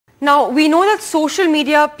Now, we know that social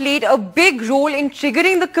media played a big role in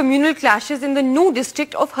triggering the communal clashes in the new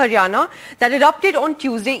district of Haryana that erupted on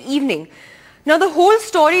Tuesday evening. Now, the whole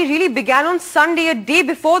story really began on Sunday, a day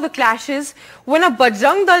before the clashes, when a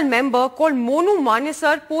Bajrang Dal member called Monu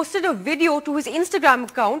Manesar posted a video to his Instagram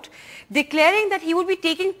account declaring that he would be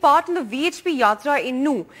taking part in the VHP Yatra in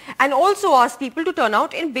Nu and also asked people to turn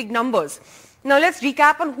out in big numbers. Now, let's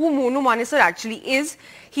recap on who Monu Manesar actually is.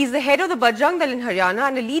 He's the head of the Bajrang Dal in Haryana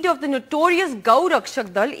and a leader of the notorious Gau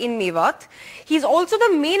Rakshak Dal in Mewat. He's also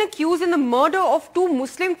the main accused in the murder of two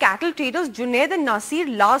Muslim cattle traders, Junaid and Nasir,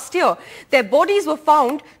 last year. Their bodies were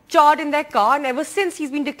found charred in their car, and ever since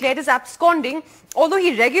he's been declared as absconding, although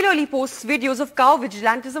he regularly posts videos of cow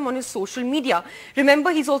vigilantism on his social media.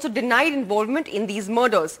 Remember, he's also denied involvement in these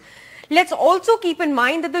murders. Let's also keep in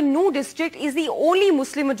mind that the Nu district is the only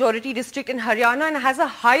Muslim majority district in Haryana and has the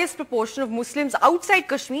highest proportion of Muslims outside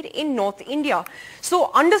Kashmir in North India.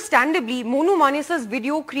 So understandably, Monu Manesar's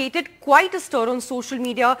video created quite a stir on social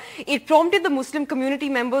media. It prompted the Muslim community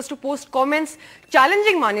members to post comments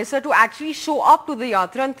challenging Manesar to actually show up to the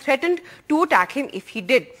Yatra and threatened to attack him if he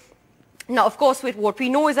did. Now, of course, what we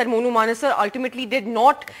know is that Monu Manesar ultimately did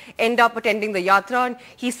not end up attending the Yatra, and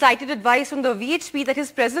he cited advice from the VHP that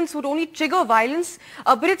his presence would only trigger violence,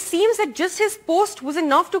 but it seems that just his post was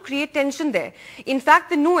enough to create tension there. In fact,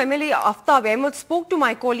 the new MLA Aftab Ahmed spoke to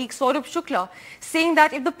my colleague Saurabh Shukla, saying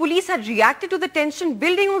that if the police had reacted to the tension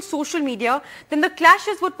building on social media, then the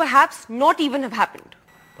clashes would perhaps not even have happened.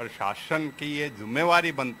 प्रशासन की ये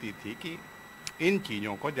जिम्मेवारी बनती थी कि इन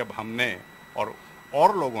चीज़ों को जब हमने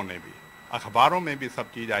और लोगों ने भी अखबारों में भी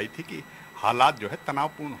सब चीज आई थी कि हालात जो है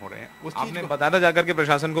तनावपूर्ण हो रहे हैं। उस आपने बताया जाकर के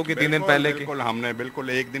प्रशासन को कि 3 दिन पहले बिल्कुल हमने बिल्कुल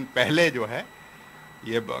 1 दिन पहले जो है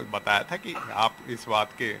ये बताया था कि आप इस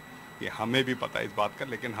बात के कि हमें भी पता है इस बात का,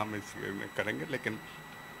 लेकिन हम इस करेंगे। लेकिन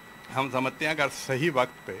हम समझते हैं अगर सही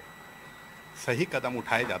वक्त पे सही कदम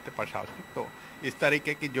उठाए जाते प्रशासन, तो इस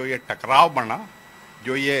तरीके की जो ये टकराव बना,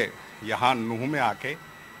 जो ये यहाँ नूह में आके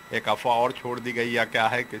एक अफवाह और छोड़ दी गई या क्या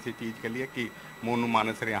है किसी चीज़ के लिए कि मोनू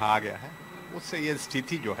मानेसर यहाँ आ गया है, उससे ये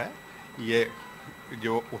स्थिति जो है ये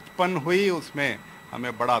जो उत्पन्न हुई उसमें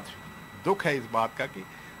हमें बड़ा दुख है इस बात का कि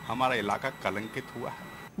हमारा इलाका कलंकित हुआ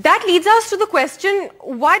है। That leads us to the question,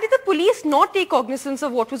 why did the police not take cognizance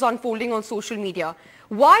of what was unfolding on social media?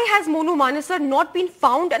 Why has Monu Manesar not been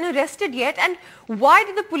found and arrested yet? And why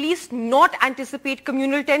did the police not anticipate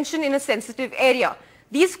communal tension in a sensitive area?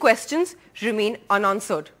 These questions remain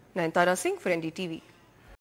unanswered. Nayantara Singh for NDTV.